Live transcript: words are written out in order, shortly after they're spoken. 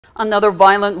Another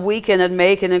violent weekend in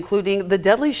Macon, including the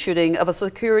deadly shooting of a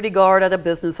security guard at a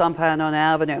business on Pannon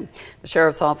Avenue. The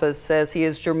sheriff's office says he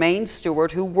is Jermaine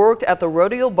Stewart, who worked at the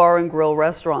Rodeo Bar and Grill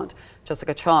restaurant.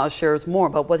 Jessica Cha shares more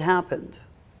about what happened.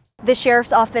 The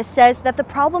sheriff's office says that the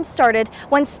problem started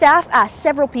when staff asked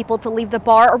several people to leave the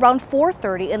bar around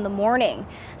 4:30 in the morning.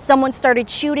 Someone started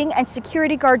shooting and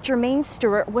security guard Jermaine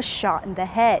Stewart was shot in the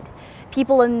head.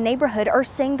 People in the neighborhood are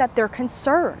saying that they're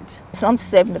concerned. I'm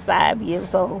 75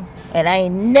 years old and I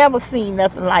ain't never seen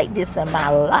nothing like this in my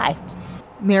life.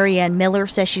 Marianne Miller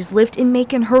says she's lived in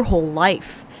Macon her whole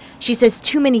life. She says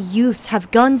too many youths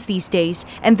have guns these days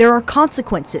and there are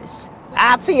consequences.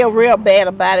 I feel real bad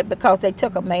about it because they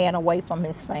took a man away from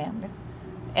his family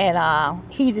and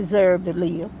he deserved to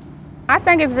live. I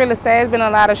think it's really sad. There's been a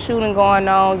lot of shooting going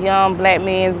on. Young black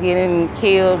men getting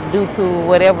killed due to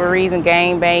whatever reason,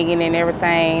 gang banging and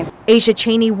everything. Asia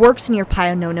Cheney works near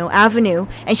Pionono Avenue,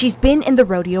 and she's been in the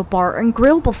Rodeo Bar and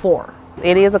Grill before.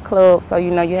 It is a club, so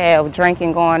you have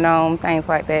drinking going on, things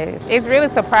like that. It's really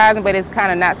surprising, but it's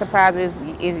kind of not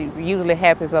surprising. It usually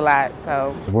happens a lot.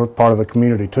 So we're part of the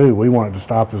community too. We want it to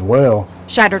stop as well.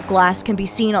 Shattered glass can be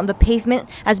seen on the pavement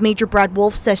as Major Brad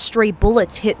Wolfe says stray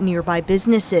bullets hit nearby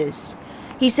businesses.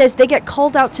 He says they get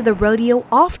called out to the rodeo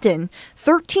often,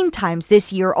 13 times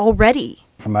this year already.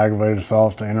 From aggravated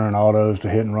assaults to entering autos to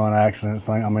hit and run accidents,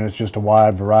 I mean, it's just a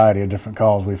wide variety of different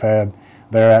calls we've had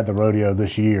there at the rodeo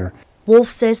this year. Wolfe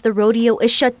says the rodeo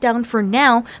is shut down for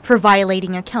now for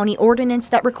violating a county ordinance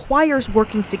that requires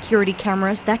working security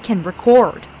cameras that can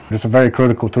record. It's a very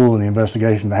critical tool in the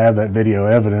investigation to have that video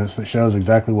evidence that shows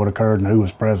exactly what occurred and who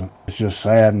was present. It's just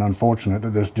sad and unfortunate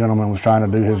that this gentleman was trying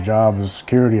to do his job as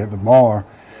security at the bar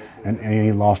and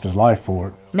he lost his life for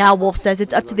it. Now Wolfe says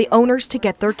it's up to the owners to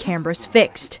get their cameras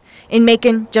fixed. In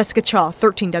Macon, Jessica Cha,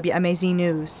 13 WMAZ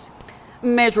News.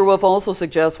 Major Wolfe also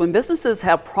suggests when businesses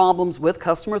have problems with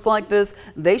customers like this,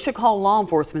 they should call law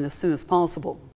enforcement as soon as possible.